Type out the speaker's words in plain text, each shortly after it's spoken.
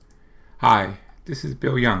Hi, this is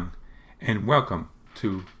Bill Young, and welcome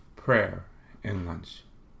to Prayer and Lunch.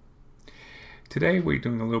 Today we're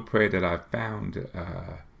doing a little prayer that I found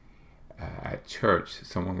at church.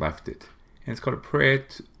 Someone left it, and it's called a prayer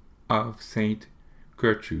of Saint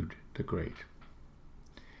Gertrude the Great.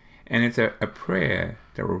 And it's a prayer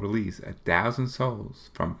that will release 1,000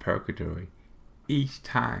 souls from purgatory each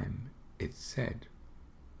time it's said.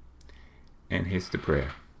 And here's the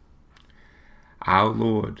prayer. Our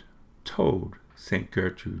Lord told Saint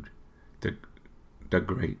Gertrude the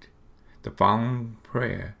Great the following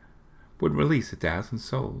prayer would release 1,000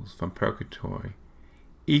 souls from purgatory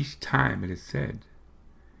each time it is said.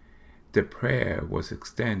 The prayer was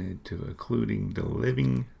extended to including the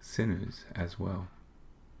living sinners as well.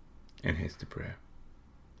 And here's the prayer.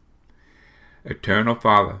 Eternal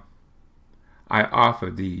Father, I offer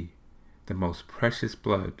thee the most precious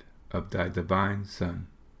blood of thy divine Son,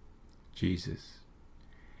 Jesus,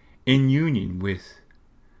 in union with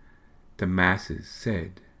the masses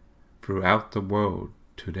said throughout the world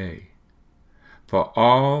today, for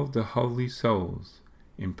all the holy souls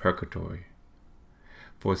in purgatory,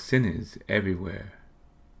 for sinners everywhere,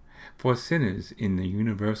 for sinners in the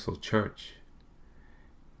universal church,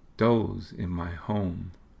 those in my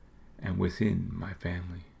home and within my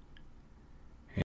family.